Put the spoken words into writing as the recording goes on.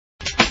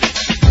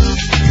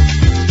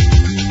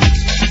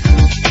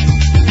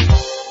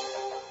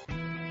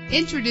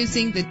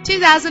Introducing the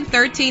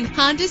 2013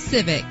 Honda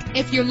Civic.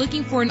 If you're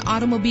looking for an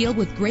automobile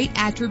with great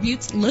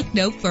attributes, look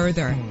no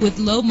further. With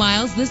low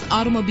miles, this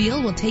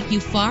automobile will take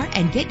you far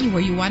and get you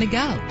where you want to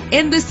go.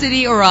 In the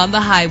city or on the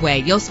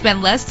highway, you'll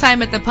spend less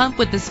time at the pump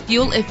with this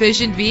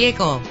fuel-efficient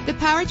vehicle. The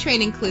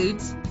powertrain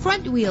includes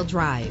front-wheel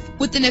drive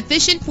with an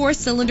efficient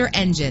 4-cylinder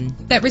engine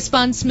that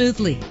responds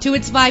smoothly to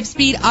its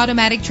 5-speed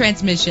automatic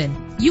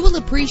transmission. You will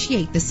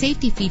appreciate the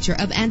safety feature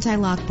of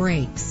anti-lock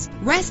brakes.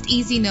 Rest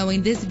easy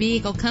knowing this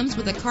vehicle comes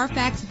with a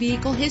Carfax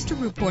Vehicle History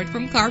Report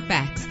from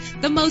Carfax,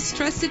 the most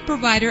trusted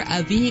provider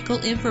of vehicle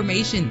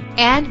information.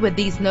 And with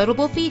these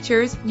notable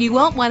features, you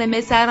won't want to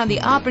miss out on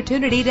the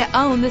opportunity to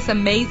own this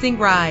amazing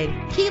ride.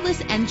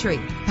 Keyless entry,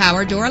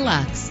 power door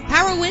locks,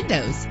 power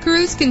windows,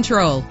 cruise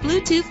control,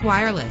 Bluetooth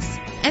wireless,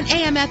 an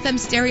AM/FM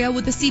stereo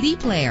with a CD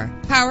player,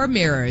 power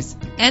mirrors.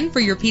 And for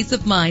your peace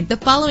of mind, the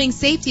following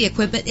safety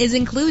equipment is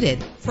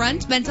included: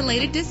 front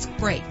ventilated disc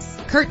brakes,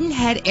 curtain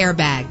head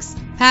airbags,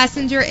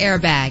 passenger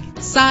airbag,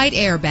 side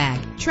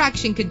airbag,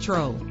 traction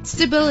control,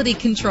 stability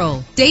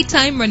control,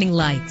 daytime running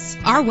lights.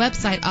 Our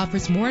website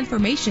offers more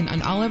information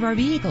on all of our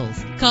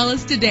vehicles. Call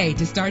us today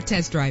to start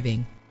test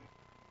driving.